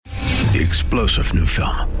the explosive new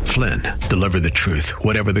film, Flynn, Deliver the Truth,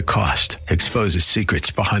 Whatever the Cost, exposes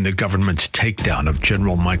secrets behind the government's takedown of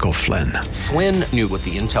General Michael Flynn. Flynn knew what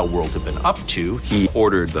the intel world had been up to. He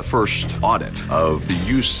ordered the first audit of the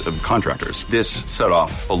use of contractors. This set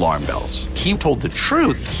off alarm bells. He told the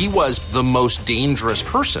truth. He was the most dangerous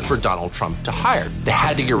person for Donald Trump to hire. They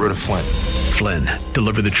had to get rid of Flynn. Flynn,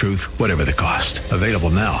 Deliver the Truth, Whatever the Cost. Available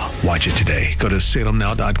now. Watch it today. Go to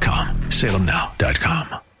salemnow.com.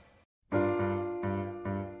 salemnow.com.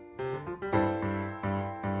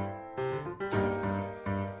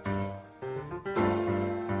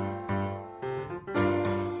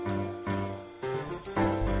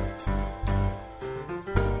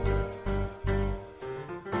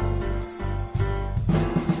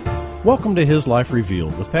 Welcome to His Life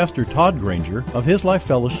Revealed with Pastor Todd Granger of His Life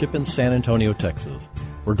Fellowship in San Antonio, Texas.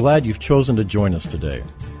 We're glad you've chosen to join us today.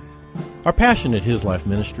 Our passion at His Life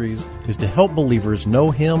Ministries is to help believers know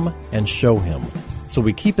Him and show Him. So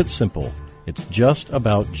we keep it simple. It's just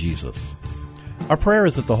about Jesus. Our prayer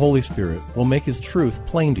is that the Holy Spirit will make His truth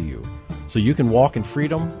plain to you so you can walk in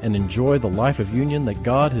freedom and enjoy the life of union that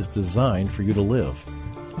God has designed for you to live.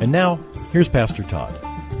 And now, here's Pastor Todd.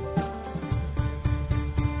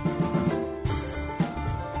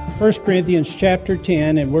 1 Corinthians chapter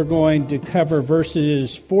 10, and we're going to cover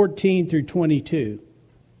verses 14 through 22.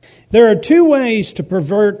 There are two ways to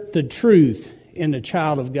pervert the truth in a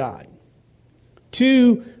child of God.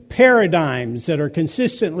 Two paradigms that are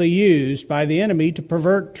consistently used by the enemy to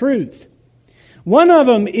pervert truth. One of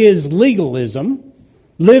them is legalism.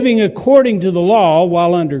 Living according to the law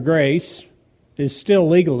while under grace is still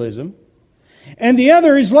legalism. And the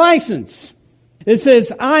other is license. It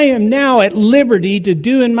says, I am now at liberty to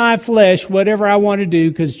do in my flesh whatever I want to do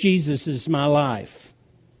because Jesus is my life.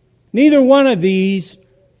 Neither one of these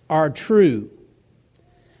are true.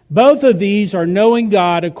 Both of these are knowing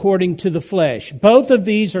God according to the flesh. Both of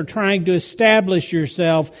these are trying to establish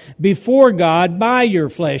yourself before God by your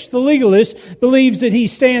flesh. The legalist believes that he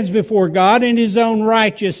stands before God in his own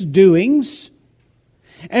righteous doings.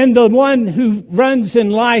 And the one who runs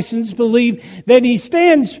in license believes that he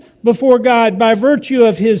stands before God by virtue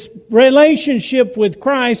of his relationship with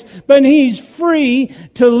Christ, but he's free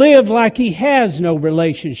to live like he has no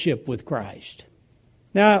relationship with Christ.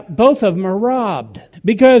 Now, both of them are robbed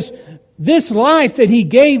because this life that he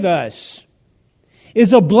gave us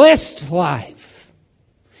is a blessed life.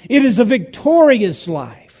 It is a victorious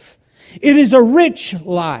life. It is a rich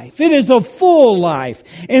life. It is a full life.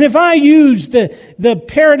 And if I use the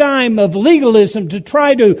paradigm of legalism to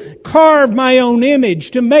try to carve my own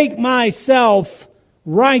image, to make myself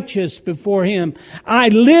righteous before Him, I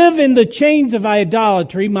live in the chains of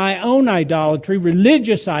idolatry, my own idolatry,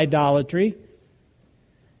 religious idolatry,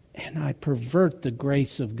 and I pervert the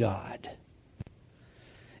grace of God.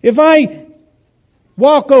 If I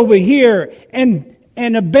walk over here and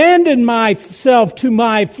abandon myself to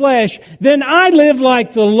my flesh, then I live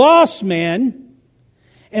like the lost man,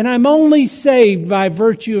 and I'm only saved by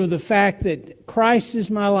virtue of the fact that Christ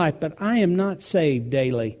is my life, but I am not saved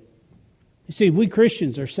daily. You see, we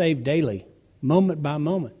Christians are saved daily, moment by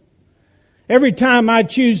moment. Every time I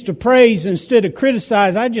choose to praise instead of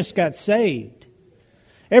criticize, I just got saved.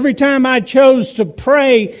 Every time I chose to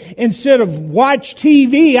pray instead of watch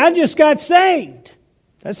TV, I just got saved.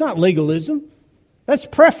 That's not legalism. That's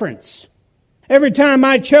preference. Every time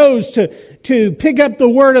I chose to pick up the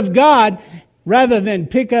Word of God rather than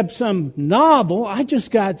pick up some novel, I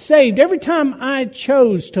just got saved. Every time I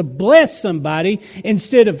chose to bless somebody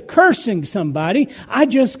instead of cursing somebody, I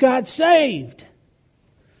just got saved.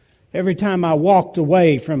 Every time I walked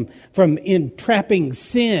away from entrapping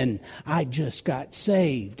sin, I just got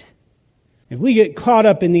saved. If we get caught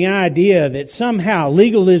up in the idea that somehow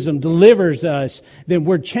legalism delivers us, then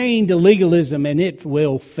we're chained to legalism and it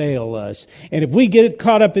will fail us. And if we get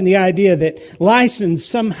caught up in the idea that license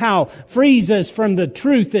somehow frees us from the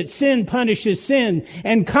truth that sin punishes sin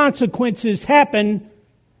and consequences happen,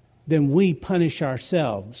 then we punish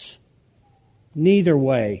ourselves. Neither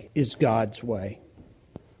way is God's way.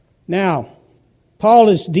 Now, Paul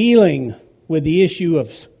is dealing with the issue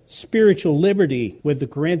of spiritual liberty with the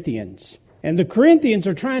Corinthians. And the Corinthians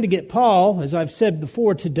are trying to get Paul, as I've said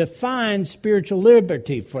before, to define spiritual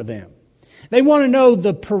liberty for them. They want to know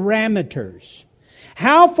the parameters.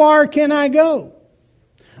 How far can I go?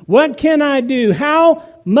 What can I do? How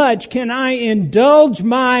much can I indulge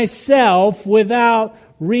myself without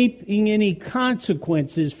reaping any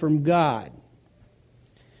consequences from God?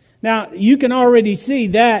 Now, you can already see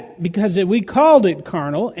that because we called it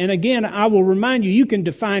carnal. And again, I will remind you, you can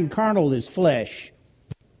define carnal as flesh.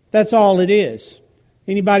 That's all it is.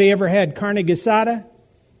 Anybody ever had carne asada?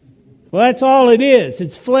 Well, that's all it is.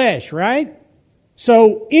 It's flesh, right?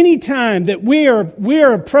 So anytime that we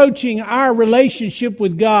are approaching our relationship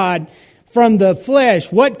with God from the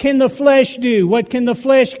flesh, what can the flesh do? What can the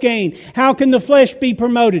flesh gain? How can the flesh be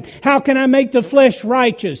promoted? How can I make the flesh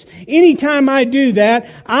righteous? Anytime I do that,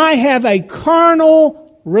 I have a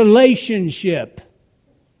carnal relationship.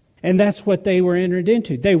 And that's what they were entered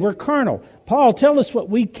into. They were carnal. Paul, tell us what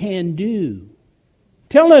we can do.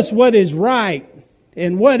 Tell us what is right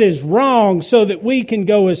and what is wrong so that we can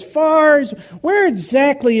go as far as... Where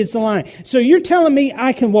exactly is the line? So you're telling me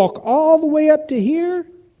I can walk all the way up to here?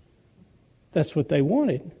 That's what they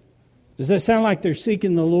wanted. Does that sound like they're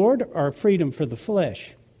seeking the Lord or freedom for the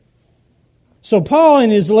flesh? So Paul, in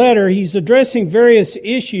his letter, he's addressing various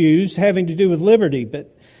issues having to do with liberty.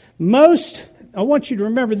 But I want you to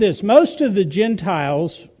remember this, most of the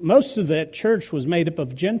Gentiles, most of that church was made up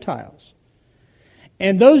of Gentiles.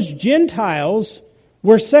 And those Gentiles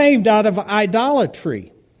were saved out of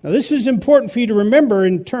idolatry. Now this is important for you to remember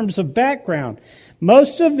in terms of background.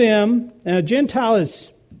 Most of them, now a Gentile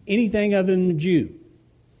is anything other than a Jew.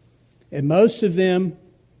 And most of them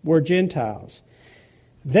were Gentiles.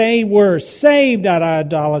 They were saved out of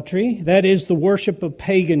idolatry, that is the worship of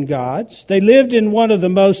pagan gods. They lived in one of the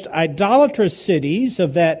most idolatrous cities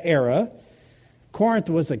of that era. Corinth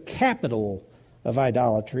was a capital of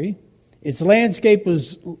idolatry. Its landscape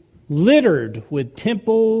was littered with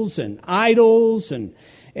temples and idols, and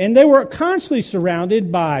they were constantly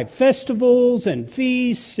surrounded by festivals and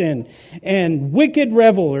feasts, and wicked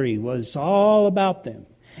revelry was all about them.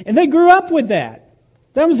 And they grew up with that.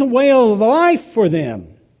 That was a way of life for them.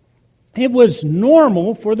 It was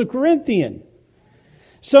normal for the Corinthian.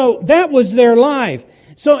 So that was their life.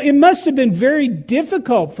 So it must have been very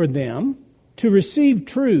difficult for them to receive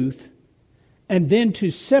truth and then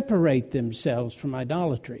to separate themselves from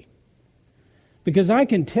idolatry. Because I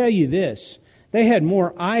can tell you this, they had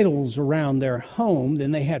more idols around their home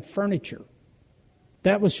than they had furniture.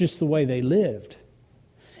 That was just the way they lived.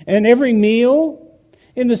 And every meal,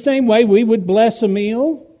 in the same way we would bless a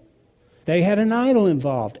meal, they had an idol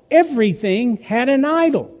involved. Everything had an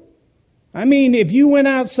idol. I mean, if you went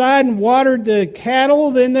outside and watered the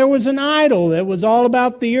cattle, then there was an idol that was all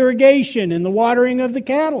about the irrigation and the watering of the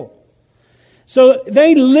cattle. So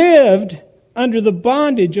they lived under the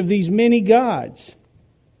bondage of these many gods.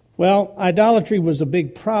 Well, idolatry was a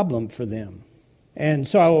big problem for them. And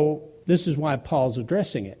so this is why Paul's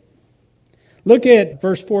addressing it. Look at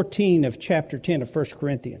verse 14 of chapter 10 of 1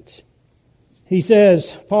 Corinthians. He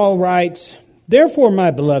says, Paul writes, "Therefore,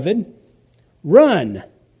 my beloved, run.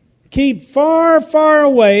 Keep far, far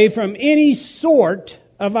away from any sort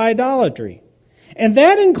of idolatry. And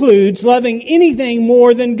that includes loving anything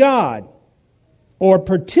more than God, or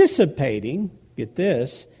participating, get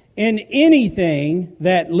this, in anything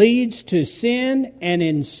that leads to sin and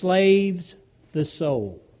enslaves the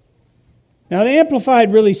soul." Now, the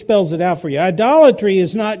Amplified really spells it out for you. Idolatry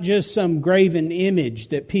is not just some graven image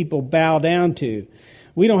that people bow down to.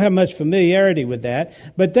 We don't have much familiarity with that.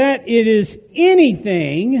 But that it is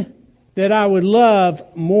anything that I would love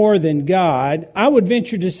more than God. I would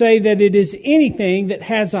venture to say that it is anything that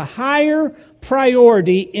has a higher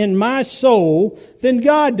priority in my soul than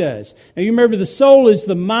God does. Now, you remember the soul is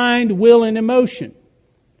the mind, will, and emotion.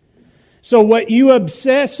 So what you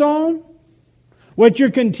obsess on, what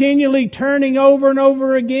you're continually turning over and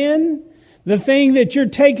over again, the thing that you're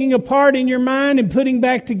taking apart in your mind and putting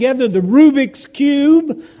back together, the Rubik's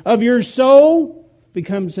Cube of your soul,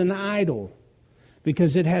 becomes an idol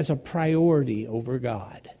because it has a priority over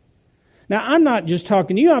God. Now, I'm not just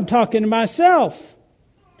talking to you, I'm talking to myself.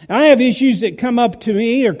 I have issues that come up to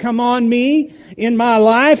me or come on me in my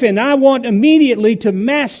life, and I want immediately to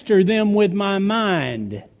master them with my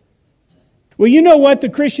mind. Well, you know what? The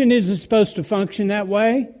Christian isn't supposed to function that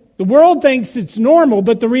way. The world thinks it's normal,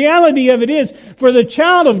 but the reality of it is, for the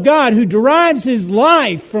child of God who derives his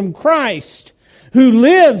life from Christ, who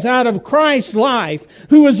lives out of Christ's life,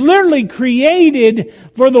 who was literally created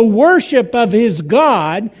for the worship of his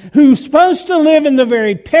God, who's supposed to live in the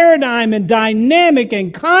very paradigm and dynamic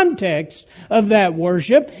and context of that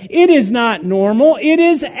worship, it is not normal, it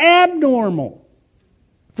is abnormal.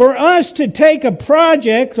 For us to take a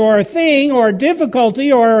project or a thing or a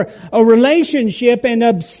difficulty or a relationship and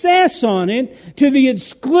obsess on it to the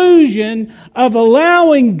exclusion of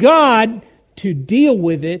allowing God to deal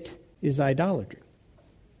with it is idolatry.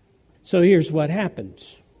 So here's what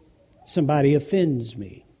happens. Somebody offends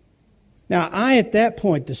me. Now, at that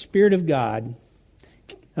point, the Spirit of God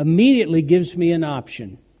immediately gives me an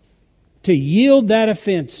option to yield that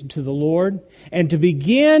offense to the Lord and to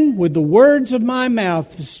begin with the words of my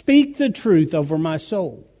mouth to speak the truth over my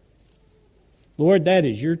soul. Lord, that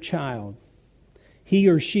is your child. He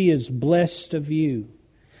or she is blessed of you.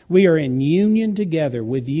 We are in union together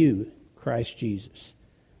with you, Christ Jesus.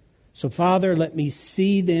 So, Father, let me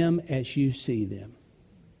see them as you see them.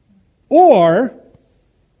 Or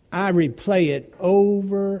I replay it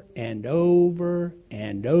over and over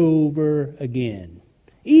and over again.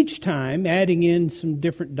 Each time adding in some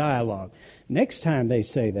different dialogue. Next time they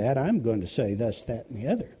say that, I'm going to say thus, that, and the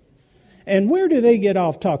other. And where do they get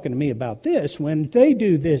off talking to me about this when they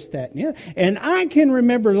do this, that, and the other? And I can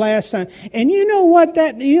remember last time. And you know what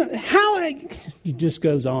it just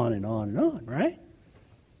goes on and on and on, right?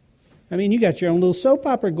 I mean, you got your own little soap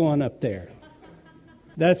opera going up there.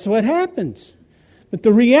 That's what happens. But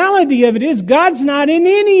the reality of it is God's not in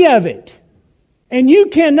any of it. And you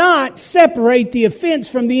cannot separate the offense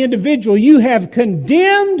from the individual. You have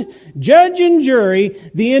condemned, judge and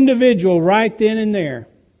jury, the individual right then and there.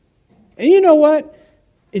 And you know what?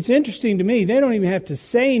 It's interesting to me. They don't even have to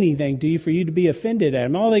say anything to you for you to be offended at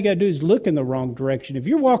them. All they got to do is look in the wrong direction. If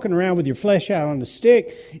you're walking around with your flesh out on a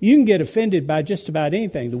stick, you can get offended by just about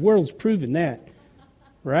anything. The world's proven that.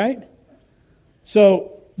 Right?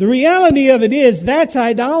 So the reality of it is that's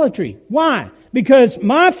idolatry. Why? Because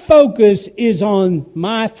my focus is on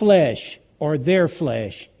my flesh or their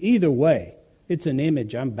flesh. Either way, it's an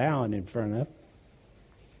image I'm bowing in front of.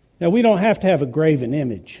 Now, we don't have to have a graven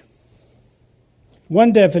image.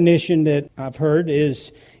 One definition that I've heard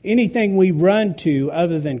is anything we run to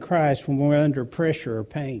other than Christ when we're under pressure or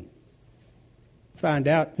pain. Find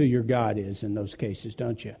out who your God is in those cases,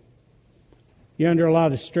 don't you? You're under a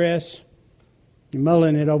lot of stress. You're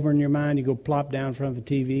mulling it over in your mind. You go plop down in front of the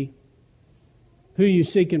TV. Who are you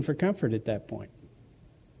seeking for comfort at that point?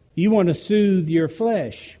 You want to soothe your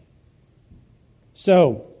flesh.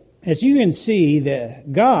 So, as you can see, the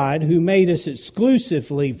God who made us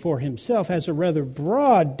exclusively for himself has a rather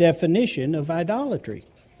broad definition of idolatry.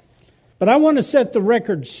 But I want to set the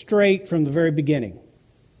record straight from the very beginning.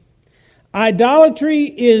 Idolatry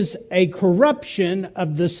is a corruption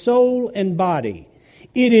of the soul and body.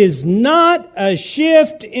 It is not a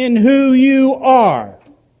shift in who you are.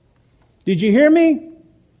 Did you hear me?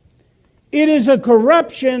 It is a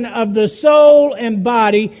corruption of the soul and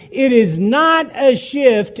body. It is not a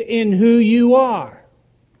shift in who you are.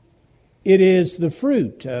 It is the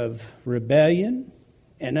fruit of rebellion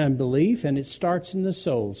and unbelief, and it starts in the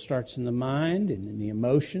soul, starts in the mind and in the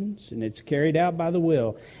emotions, and it's carried out by the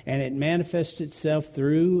will, and it manifests itself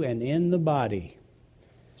through and in the body.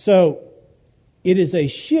 So, it is a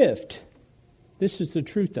shift. This is the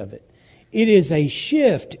truth of it. It is a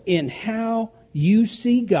shift in how you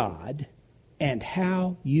see God and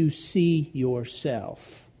how you see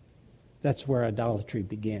yourself. That's where idolatry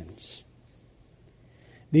begins.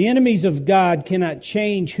 The enemies of God cannot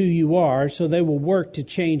change who you are, so they will work to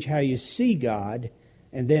change how you see God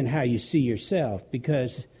and then how you see yourself,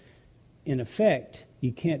 because, in effect,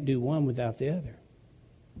 you can't do one without the other.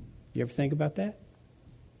 You ever think about that?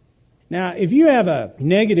 Now, if you have a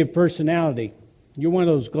negative personality, you're one of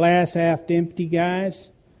those glass half empty guys,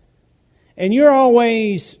 and you're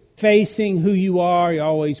always facing who you are, you're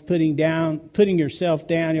always putting yourself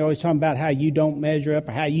down, you're always talking about how you don't measure up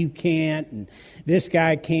or how you can't and this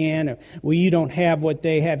guy can, or well, you don't have what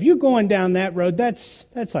they have. You're going down that road, that's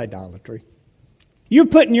idolatry. You're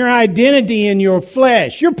putting your identity in your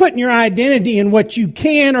flesh. You're putting your identity in what you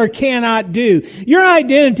can or cannot do. Your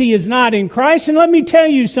identity is not in Christ. And let me tell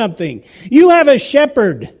you something. You have a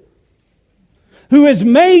shepherd who has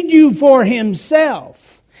made you for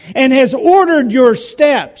himself and has ordered your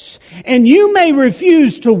steps. And you may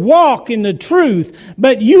refuse to walk in the truth,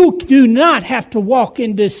 but you do not have to walk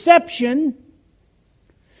in deception.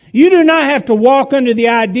 You do not have to walk under the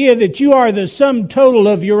idea that you are the sum total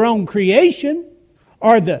of your own creation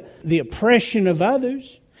or the oppression of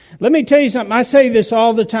others. Let me tell you something. I say this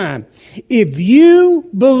all the time. If you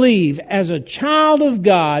believe as a child of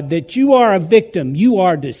God that you are a victim, you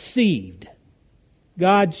are deceived.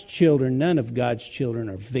 God's children, none of God's children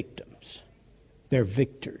are victims. They're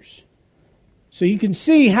victors. So you can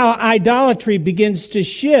see how idolatry begins to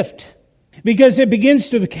shift, because it begins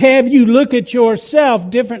to have you look at yourself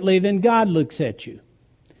differently than God looks at you.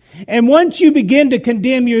 And once you begin to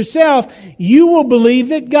condemn yourself, you will believe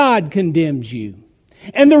that God condemns you.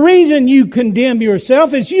 And the reason you condemn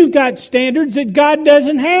yourself is you've got standards that God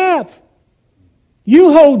doesn't have.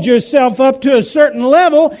 You hold yourself up to a certain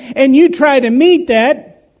level and you try to meet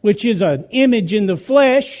that, which is an image in the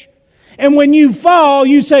flesh. And when you fall,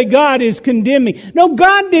 you say, God is condemning. No,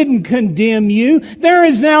 God didn't condemn you. There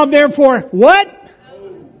is now, therefore, what?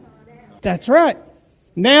 That's right.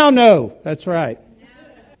 Now no. That's right.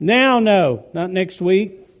 Now no. Not next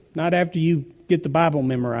week. Not after you get the Bible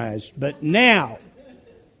memorized. But now,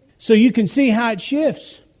 so you can see how it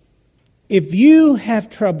shifts. If you have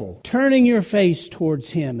trouble turning your face towards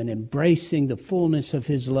Him and embracing the fullness of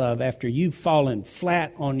His love after you've fallen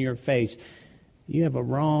flat on your face, you have a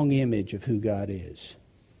wrong image of who God is.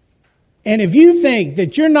 And if you think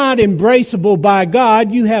that you're not embraceable by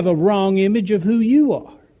God, you have a wrong image of who you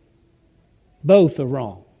are. Both are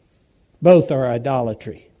wrong. Both are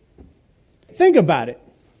idolatry. Think about it.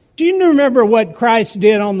 Do you remember what Christ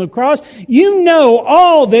did on the cross? You know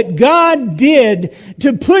all that God did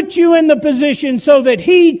to put you in the position so that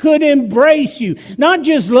He could embrace you. Not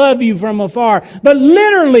just love you from afar, but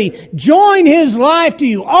literally join His life to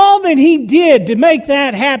you. All that He did to make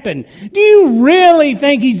that happen. Do you really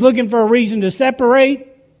think He's looking for a reason to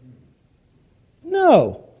separate?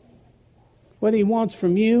 No. What He wants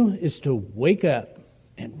from you is to wake up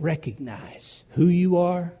and recognize who you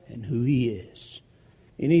are and who He is.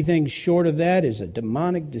 Anything short of that is a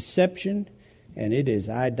demonic deception, and it is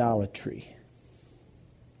idolatry.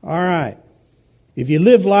 All right. If you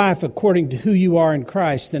live life according to who you are in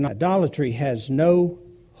Christ, then idolatry has no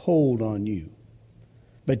hold on you.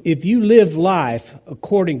 But if you live life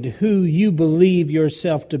according to who you believe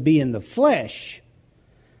yourself to be in the flesh,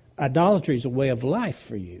 idolatry is a way of life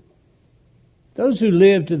for you. Those who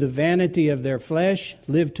live to the vanity of their flesh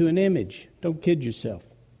live to an image. Don't kid yourself.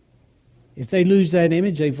 If they lose that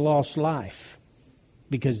image, they've lost life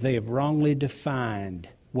because they have wrongly defined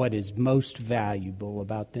what is most valuable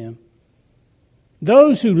about them.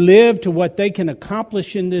 Those who live to what they can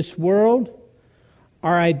accomplish in this world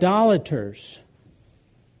are idolaters.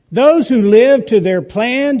 Those who live to their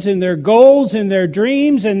plans and their goals and their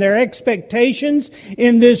dreams and their expectations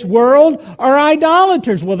in this world are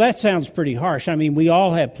idolaters. Well, that sounds pretty harsh. I mean, we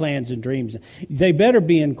all have plans and dreams. They better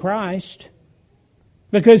be in Christ.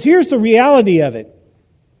 Because here's the reality of it.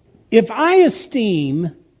 If I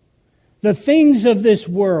esteem the things of this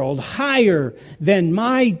world higher than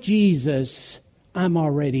my Jesus, I'm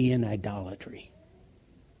already in idolatry.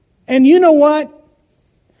 And you know what?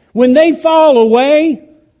 When they fall away,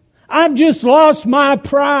 I've just lost my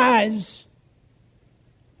prize.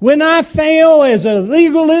 When I fail as a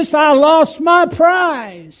legalist, I lost my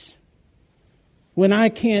prize. When I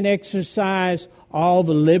can't exercise all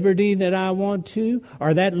the liberty that I want to,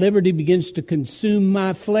 or that liberty begins to consume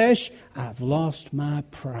my flesh, I've lost my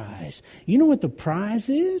prize. You know what the prize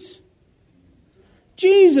is?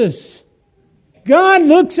 Jesus. God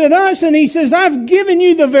looks at us and He says, I've given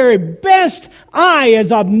you the very best I,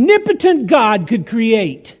 as omnipotent God, could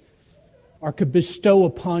create or could bestow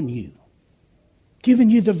upon you. Given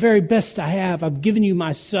you the very best I have. I've given you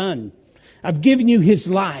my Son. I've given you His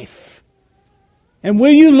life. And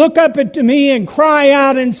will you look up at me and cry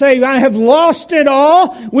out and say, I have lost it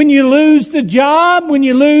all? When you lose the job, when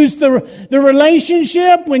you lose the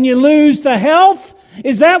relationship, when you lose the health?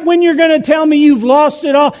 Is that when you're going to tell me you've lost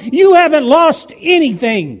it all? You haven't lost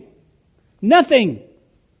anything. Nothing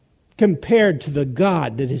compared to the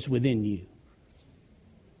God that is within you.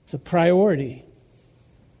 It's a priority.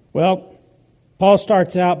 Well, Paul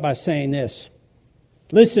starts out by saying this.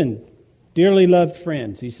 Listen, dearly loved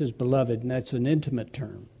friends, he says beloved, and that's an intimate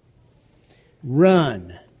term.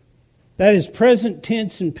 Run. That is present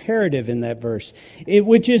tense imperative in that verse,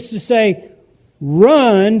 which is to say,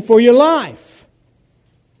 run for your life.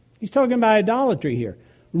 He's talking about idolatry here.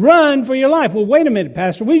 Run for your life. Well, wait a minute,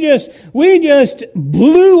 Pastor. We just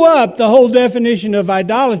blew up the whole definition of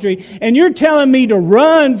idolatry, and you're telling me to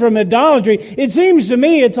run from idolatry. It seems to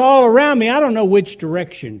me it's all around me. I don't know which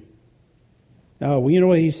direction. Oh, well, you know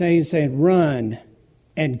what he's saying? He's saying run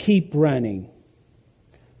and keep running.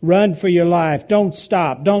 Run for your life. Don't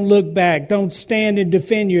stop. Don't look back. Don't stand and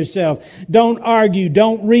defend yourself. Don't argue.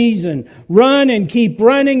 Don't reason. Run and keep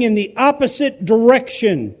running in the opposite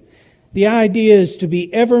direction. The idea is to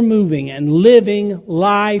be ever moving and living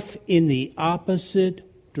life in the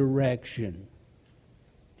opposite direction.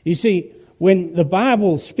 You see, when the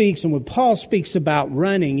Bible speaks and when Paul speaks about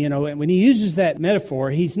running, and when he uses that metaphor,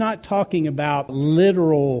 he's not talking about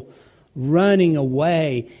literal running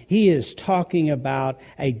away. He is talking about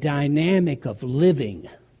a dynamic of living,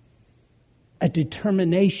 a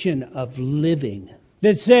determination of living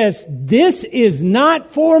that says, this is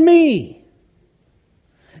not for me.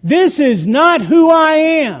 This is not who I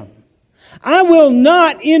am. I will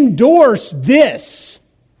not endorse this.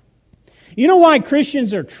 You know why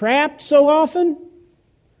Christians are trapped so often?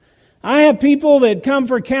 I have people that come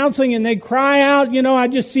for counseling and they cry out,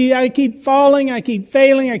 I keep falling, I keep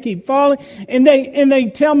failing, I keep falling. And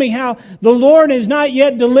they tell me how the Lord has not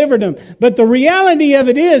yet delivered them. But the reality of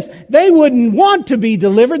it is, they wouldn't want to be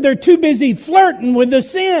delivered. They're too busy flirting with the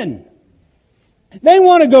sin. They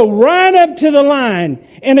want to go right up to the line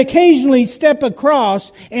and occasionally step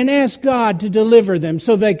across and ask God to deliver them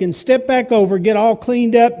so they can step back over, get all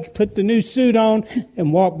cleaned up, put the new suit on,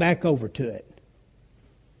 and walk back over to it.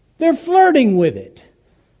 They're flirting with it.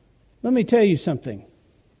 Let me tell you something.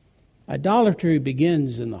 Idolatry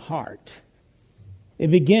begins in the heart.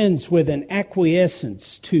 It begins with an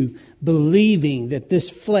acquiescence to believing that this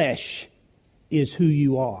flesh is who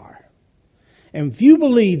you are. And if you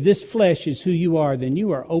believe this flesh is who you are, then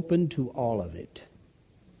you are open to all of it.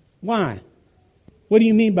 Why? What do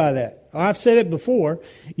you mean by that? Well, I've said it before.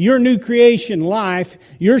 Your new creation life,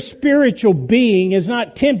 your spiritual being is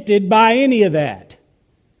not tempted by any of that.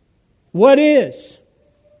 What is?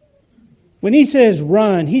 When he says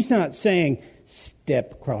run, he's not saying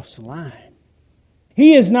step across the line.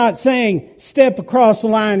 He is not saying step across the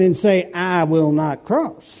line and say, I will not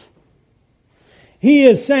cross. He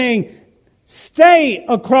is saying, stay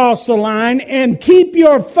across the line and keep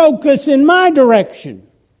your focus in my direction.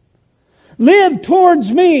 Live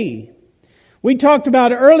towards me. We talked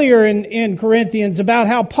about earlier in Corinthians about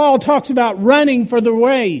how Paul talks about running for the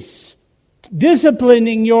race.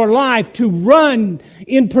 Disciplining your life to run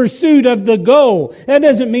in pursuit of the goal. That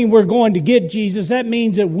doesn't mean we're going to get Jesus. That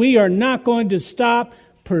means that we are not going to stop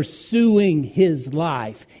pursuing His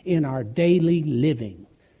life in our daily living.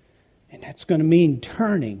 And that's going to mean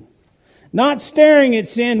turning. Not staring at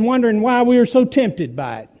sin, wondering why we are so tempted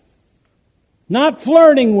by it. Not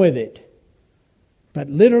flirting with it. But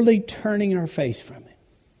literally turning our face from it.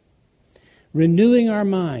 Renewing our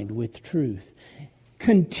mind with truth.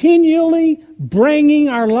 Continually bringing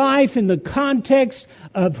our life in the context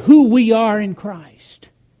of who we are in Christ.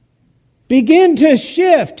 Begin to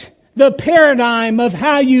shift the paradigm of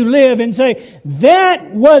how you live and say,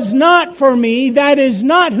 that was not for me. That is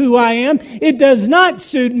not who I am. It does not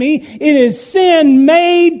suit me. It is sin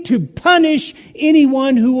made to punish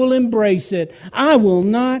anyone who will embrace it. I will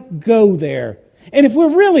not go there. And if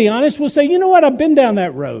we're really honest, we'll say, you know what? I've been down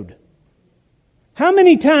that road. How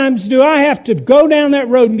many times do I have to go down that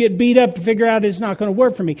road and get beat up to figure out it's not going to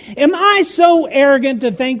work for me? Am I so arrogant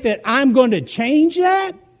to think that I'm going to change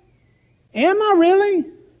that? Am I really?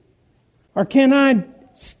 Or can I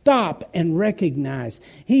stop and recognize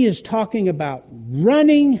he is talking about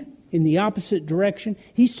running in the opposite direction?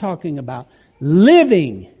 He's talking about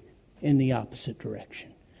living in the opposite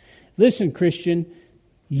direction. Listen, Christian,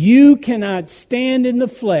 you cannot stand in the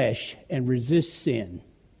flesh and resist sin.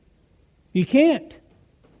 You can't.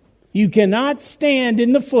 You cannot stand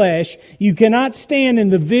in the flesh. You cannot stand in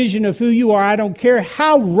the vision of who you are. I don't care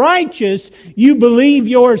how righteous you believe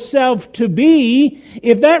yourself to be.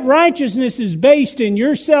 If that righteousness is based in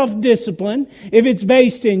your self-discipline, if it's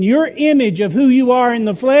based in your image of who you are in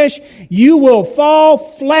the flesh, you will fall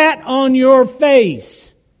flat on your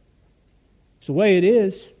face. It's the way it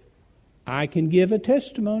is. I can give a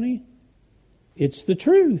testimony. It's the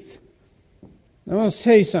truth. I want to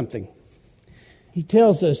tell you something. He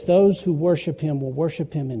tells us those who worship Him will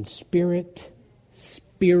worship Him in spirit,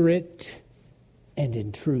 and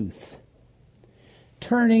in truth.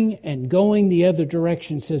 Turning and going the other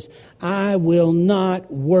direction says, I will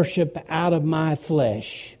not worship out of my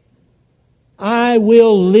flesh. I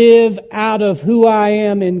will live out of who I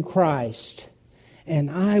am in Christ.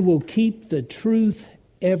 And I will keep the truth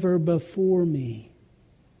ever before me.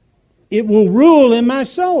 It will rule in my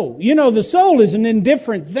soul. You know, the soul is an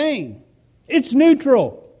indifferent thing. It's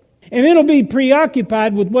neutral. And it'll be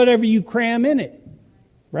preoccupied with whatever you cram in it.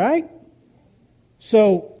 Right?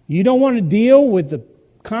 So, you don't want to deal with the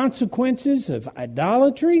consequences of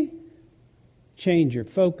idolatry? Change your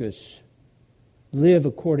focus. Live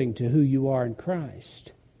according to who you are in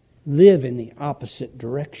Christ. Live in the opposite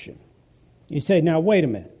direction. You say, now wait a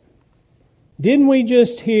minute. Didn't we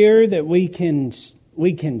just hear that we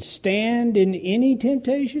can stand in any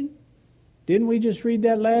temptation? Didn't we just read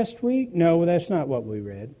that last week? No, that's not what we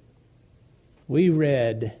read. We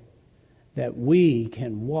read that we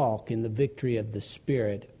can walk in the victory of the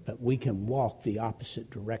Spirit, but we can walk the opposite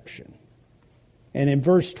direction. And in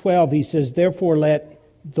verse 12 he says, therefore let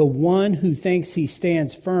the one who thinks he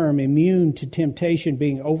stands firm, immune to temptation,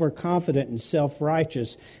 being overconfident and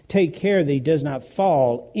self-righteous, take care that he does not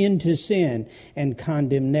fall into sin and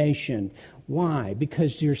condemnation. Why?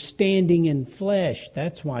 Because you're standing in flesh.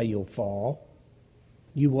 That's why you'll fall.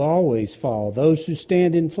 You will always fall. Those who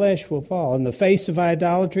stand in flesh will fall. In the face of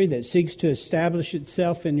idolatry that seeks to establish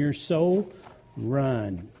itself in your soul,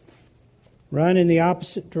 run. Run in the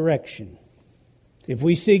opposite direction. If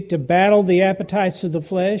we seek to battle the appetites of the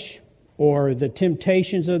flesh or the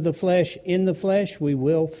temptations of the flesh in the flesh, we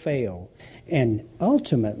will fail. And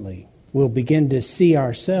ultimately, we'll begin to see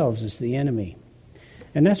ourselves as the enemy.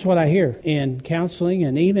 And that's what I hear in counseling,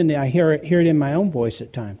 and even I hear it in my own voice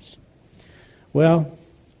at times. Well,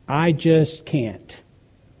 I just can't.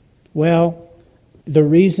 Well, the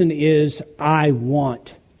reason is I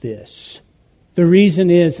want this. The reason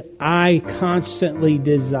is I constantly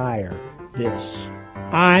desire this.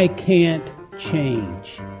 I can't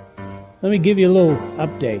change. Let me give you a little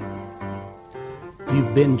update.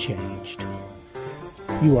 You've been changed.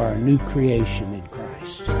 You are a new creation in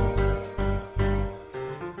Christ.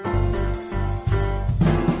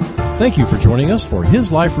 Thank you for joining us for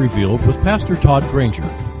His Life Revealed with Pastor Todd Granger.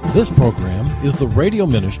 This program is the radio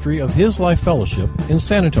ministry of His Life Fellowship in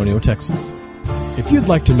San Antonio, Texas. If you'd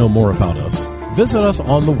like to know more about us, visit us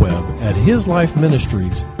on the web at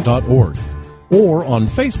hislifeministries.org or on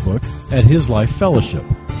Facebook at His Life Fellowship.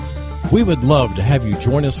 We would love to have you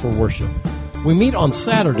join us for worship. We meet on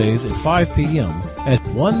Saturdays at 5 p.m. at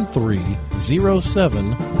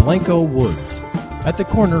 1307 Blanco Woods, at the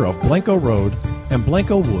corner of Blanco Road and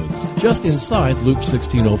Blanco Woods, just inside Loop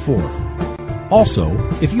 1604. Also,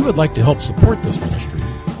 if you would like to help support this ministry,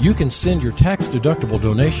 you can send your tax-deductible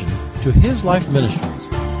donation to His Life Ministries,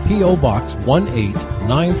 P.O. Box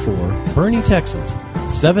 1894, Bernie, Texas,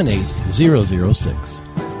 78006.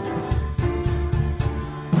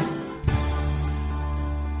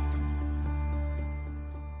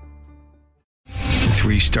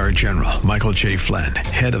 Three-star General Michael J. Flynn,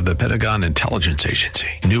 head of the Pentagon Intelligence Agency,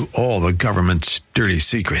 knew all the government's dirty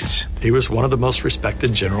secrets. He was one of the most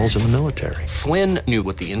respected generals in the military. Flynn knew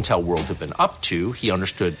what the intel world had been up to. He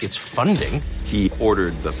understood its funding. He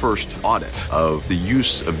ordered the first audit of the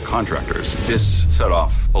use of contractors. This set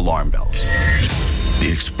off alarm bells. The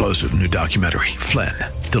explosive new documentary, Flynn,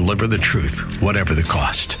 Deliver the Truth, Whatever the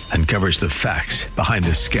Cost, uncovers the facts behind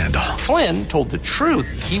this scandal. Flynn told the truth.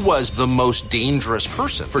 He was the most dangerous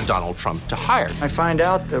person for Donald Trump to hire. I find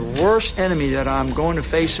out the worst enemy that I'm going to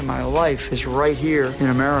face in my life is right here in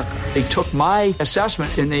America. They took my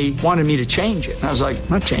assessment and they wanted me to change it. And I was like, I'm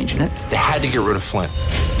not changing it. They had to get rid of Flynn.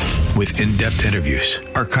 With in-depth interviews,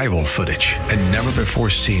 archival footage, and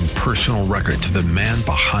never-before-seen personal records of the man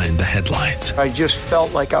behind the headlines. I just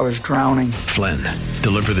felt like I was drowning. Flynn,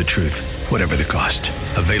 Deliver the Truth, Whatever the Cost.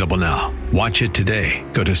 Available now. Watch it today.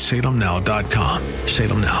 Go to salemnow.com.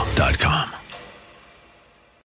 salemnow.com.